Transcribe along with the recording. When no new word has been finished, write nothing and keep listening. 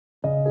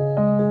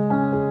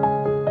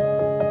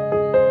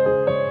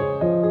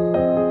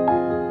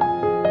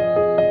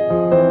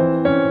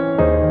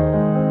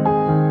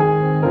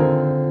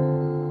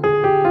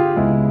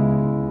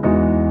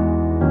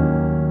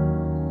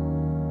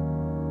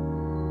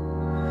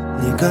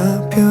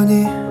네가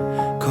편히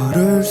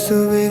걸을 수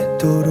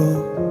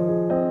있도록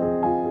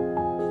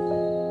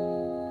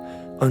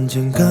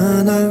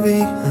언젠가 널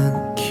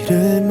위한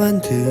길을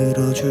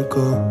만들어줄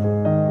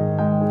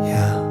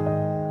거야.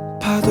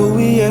 파도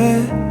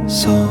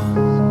위에서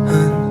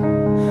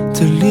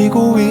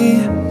흔들리고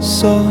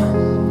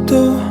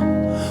있어도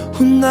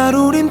훗날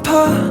우린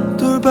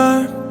파도를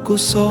밟고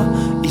서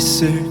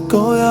있을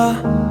거야.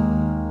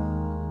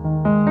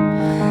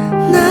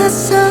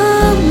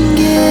 낯선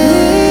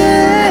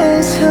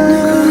길에서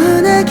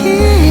누구나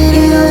길을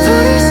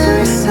잃어버릴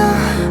수 있어.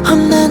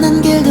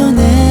 험난한 길도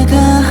내가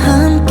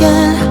함께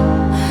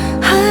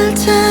할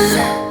테니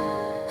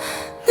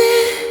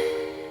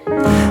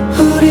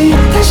우리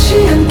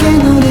다시 함께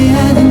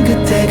노래하는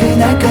그때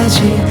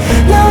그날까지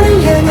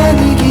너를 향한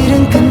이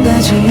길은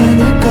끝나지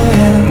않을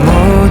거야.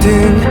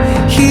 모든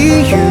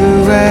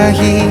이유와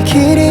이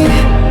길이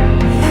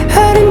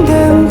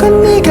아름다운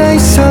건 네가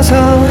있어서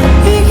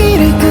이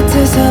길의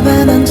끝에서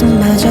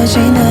반환점마저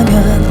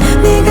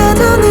지나면 네가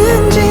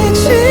더는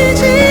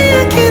지치지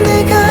않게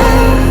내가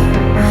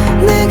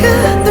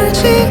널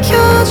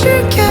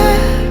지켜줄게.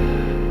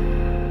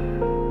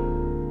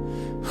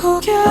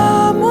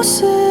 혹여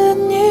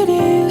무슨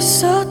일이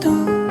있어도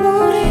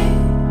우리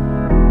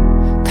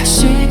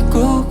다시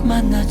꼭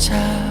만나자.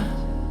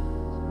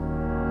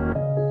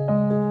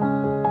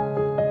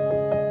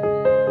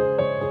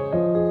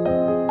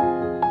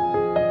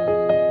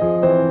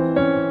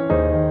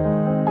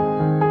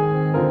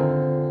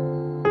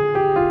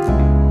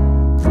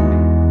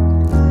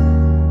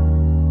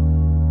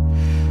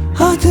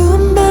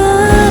 어두운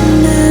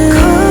밤을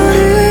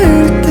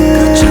걸을 때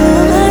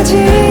걱정하지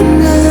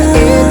마.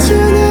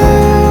 이제는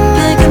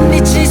밝은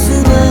빛이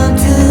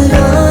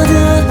스며들어도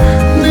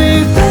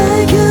늘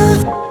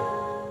밝혀줘.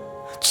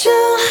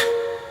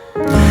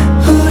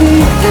 우리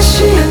다시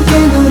함께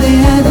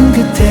노래하는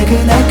그때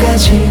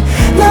그날까지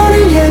너를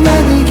향한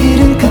이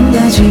길은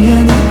끝나지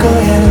않을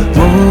거야.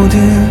 모든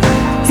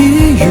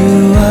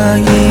이유와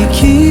이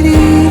길이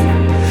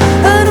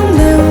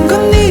아름다운 건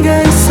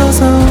네가 있어서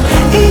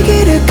이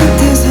길의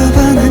끝에서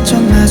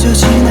반환점마저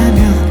지나면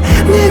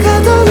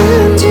내가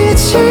더는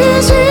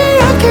지치지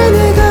않게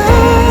내가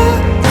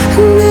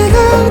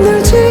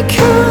널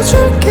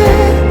지켜줄게.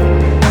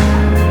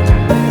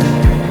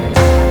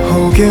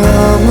 혹여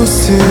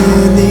무슨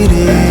일이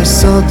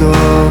있어도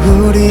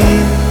우리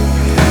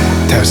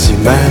다시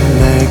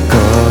만날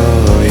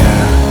거야.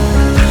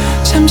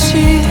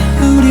 잠시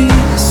우리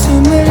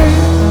숨을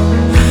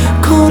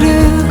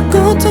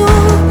고르고 또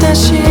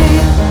다시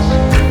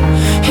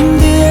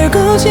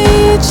힘들고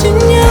지친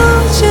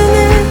여정을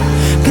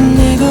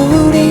끝내고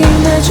우리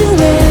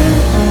나중에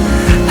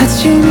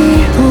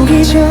아침이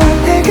오기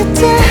전에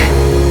그때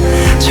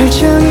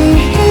절정이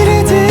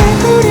이르듯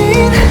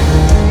우린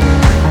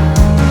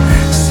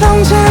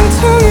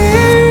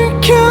성장통을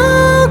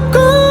겪고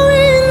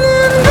있는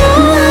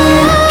거야.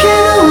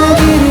 너와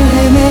길을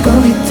헤매고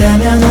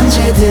있다면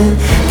언제든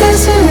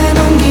따스한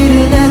온기를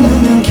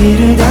나누는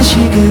길을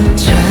다시금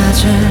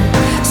찾을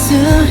수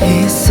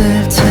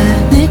있을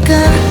테니까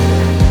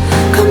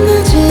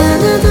겁나지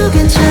않아도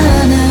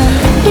괜찮아.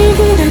 이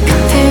길의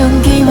끝에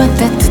온기와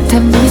따뜻한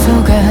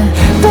미소가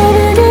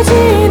빠르게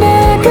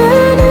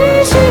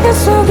지나가는 시간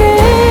속에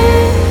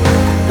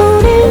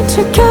우릴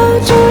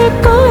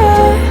지켜줄 거야.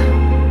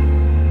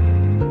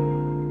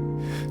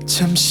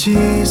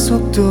 잠시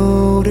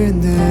속도를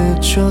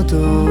늦춰도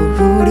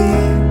우리